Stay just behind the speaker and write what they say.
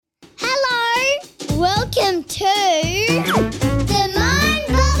Welcome to the Mind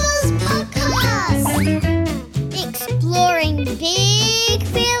Bubbles Podcast. Exploring big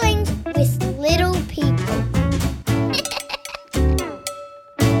feelings with little people.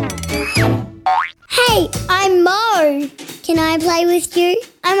 Hey, I'm Mo. Can I play with you?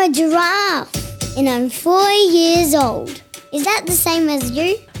 I'm a giraffe and I'm 4 years old. Is that the same as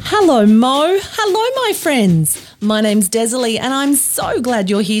you? Hello, Mo. Hello, my friends. My name's Desalie and I'm so glad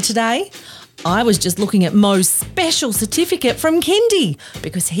you're here today. I was just looking at Mo's special certificate from Kindy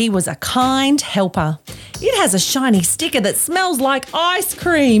because he was a kind helper. It has a shiny sticker that smells like ice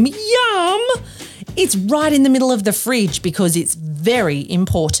cream. Yum! It's right in the middle of the fridge because it's very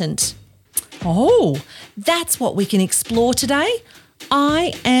important. Oh, that's what we can explore today.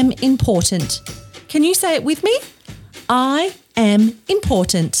 I am important. Can you say it with me? I am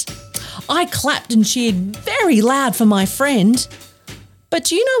important. I clapped and cheered very loud for my friend. But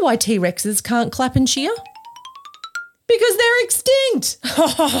do you know why T-Rexes can't clap and cheer? Because they're extinct.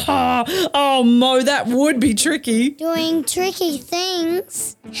 Oh, Mo, that would be tricky. Doing tricky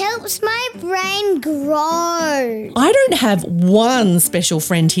things helps my brain grow. I don't have one special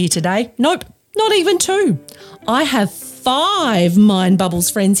friend here today. Nope, not even two. I have 5 Mind Bubbles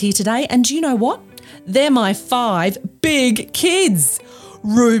friends here today, and do you know what? They're my 5 big kids.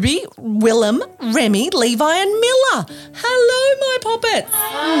 Ruby, Willem, Remy, Levi and Miller. Hello, my poppets.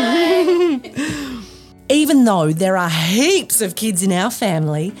 Hi. Even though there are heaps of kids in our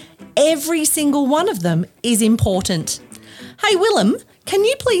family, every single one of them is important. Hey, Willem, can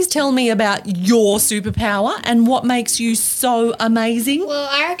you please tell me about your superpower and what makes you so amazing? Well,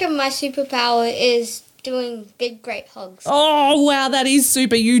 I reckon my superpower is doing big, great hugs. Oh, wow, that is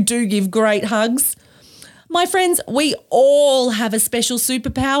super. You do give great hugs. My friends, we all have a special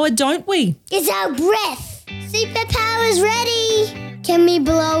superpower, don't we? It's our breath. Superpower's ready. Can we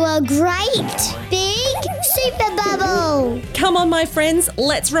blow a great big super bubble? Come on, my friends,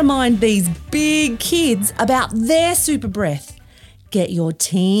 let's remind these big kids about their super breath. Get your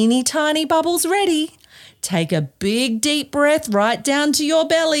teeny tiny bubbles ready. Take a big deep breath right down to your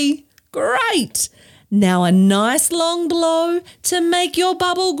belly. Great. Now a nice long blow to make your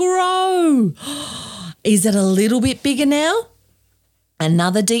bubble grow. Is it a little bit bigger now?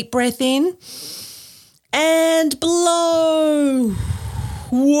 Another deep breath in and blow.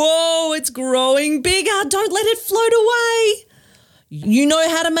 Whoa, it's growing bigger. Don't let it float away. You know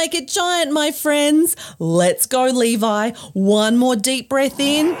how to make it giant, my friends. Let's go, Levi. One more deep breath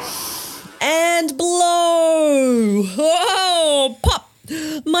in and blow. Whoa, pop.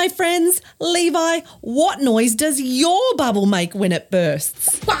 My friends, Levi, what noise does your bubble make when it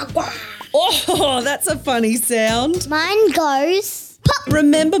bursts? Quack, quack. Oh, that's a funny sound. Mine goes pop.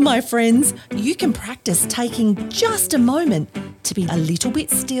 Remember, my friends, you can practice taking just a moment to be a little bit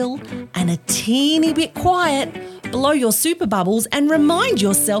still and a teeny bit quiet. Blow your super bubbles and remind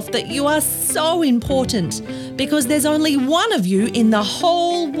yourself that you are so important because there's only one of you in the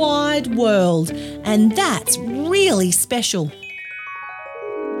whole wide world, and that's really special.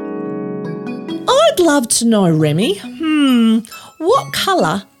 I'd love to know, Remy, what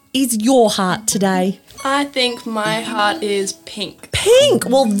colour is your heart today? I think my heart is pink. Pink?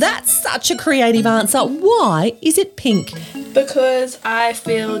 Well, that's such a creative answer. Why is it pink? Because I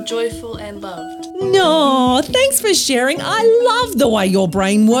feel joyful and loved. No, thanks for sharing. I love the way your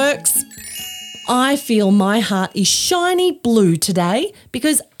brain works. I feel my heart is shiny blue today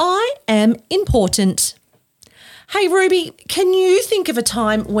because I am important. Hey, Ruby, can you think of a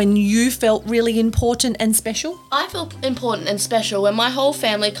time when you felt really important and special? I feel important and special when my whole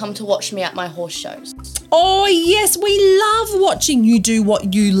family come to watch me at my horse shows. Oh, yes, we love watching you do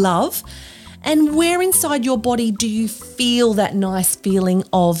what you love. And where inside your body do you feel that nice feeling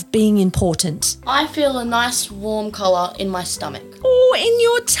of being important? I feel a nice warm colour in my stomach. Oh, in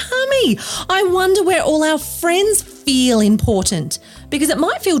your tummy. I wonder where all our friends feel important because it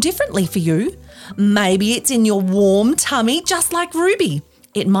might feel differently for you. Maybe it's in your warm tummy, just like Ruby.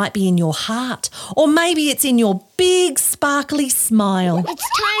 It might be in your heart, or maybe it's in your big, sparkly smile. It's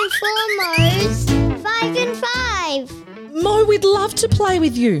time for Mo's 5 and 5. Mo, we'd love to play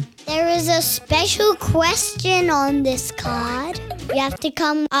with you. There is a special question on this card. You have to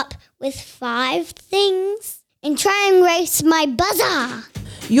come up with 5 things and try and race my buzzer.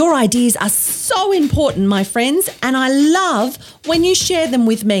 Your ideas are so important, my friends, and I love when you share them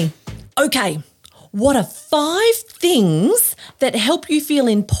with me. Okay, what are 5 things that help you feel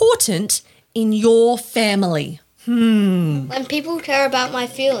important in your family? When people care about my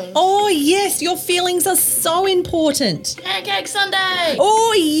feelings. Oh, yes, your feelings are so important. Pancake Sunday!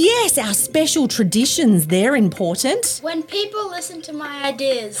 Oh, yes, our special traditions, they're important. When people listen to my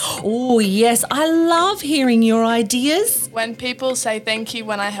ideas. Oh, yes, I love hearing your ideas. When people say thank you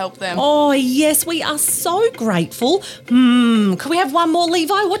when I help them. Oh, yes, we are so grateful. Can we have one more,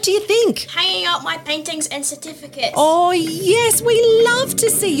 Levi? What do you think? Hanging up my paintings and certificates. Oh, yes, we love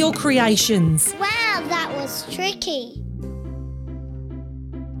to see your creations. Wow, that was tricky.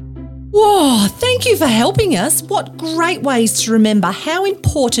 Whoa, thank you for helping us. What great ways to remember how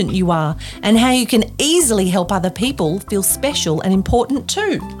important you are and how you can easily help other people feel special and important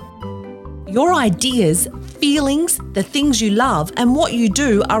too. Your ideas, feelings, the things you love and what you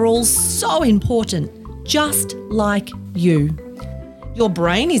do are all so important, just like you. Your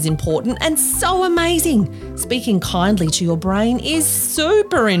brain is important and so amazing. Speaking kindly to your brain is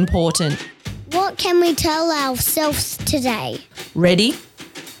super important. What can we tell ourselves today? Ready?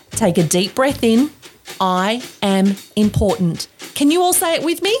 Take a deep breath in. I am important. Can you all say it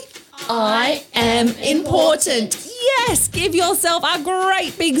with me? I am important. Yes, give yourself a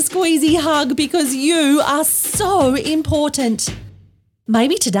great big squeezy hug because you are so important.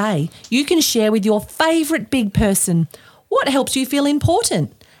 Maybe today you can share with your favourite big person what helps you feel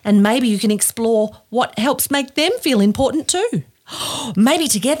important, and maybe you can explore what helps make them feel important too. Maybe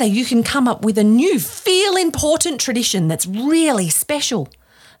together you can come up with a new feel important tradition that's really special.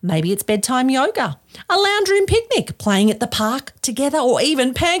 Maybe it's bedtime yoga, a lounge room picnic, playing at the park together, or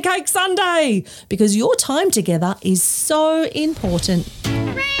even Pancake Sunday, because your time together is so important.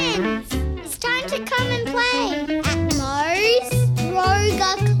 Friends, it's time to come and play at Mo's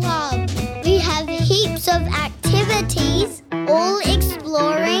Roga Club. We have heaps of activities, all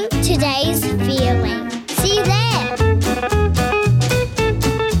exploring today's feeling. See you there.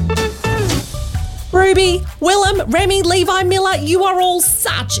 Ruby, Willem, Remy, Levi, Miller, you are all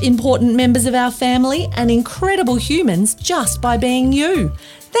such important members of our family and incredible humans just by being you.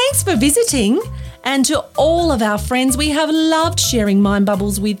 Thanks for visiting. And to all of our friends, we have loved sharing Mind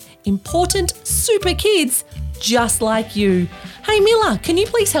Bubbles with important super kids just like you. Hey Miller, can you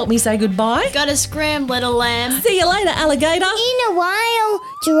please help me say goodbye? Gotta scram, little lamb. See you later, alligator. In a while,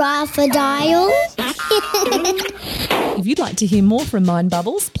 Giraffadile. If you'd like to hear more from Mind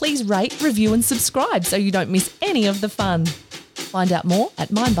Bubbles, please rate, review and subscribe so you don't miss any of the fun. Find out more at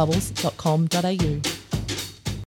mindbubbles.com.au.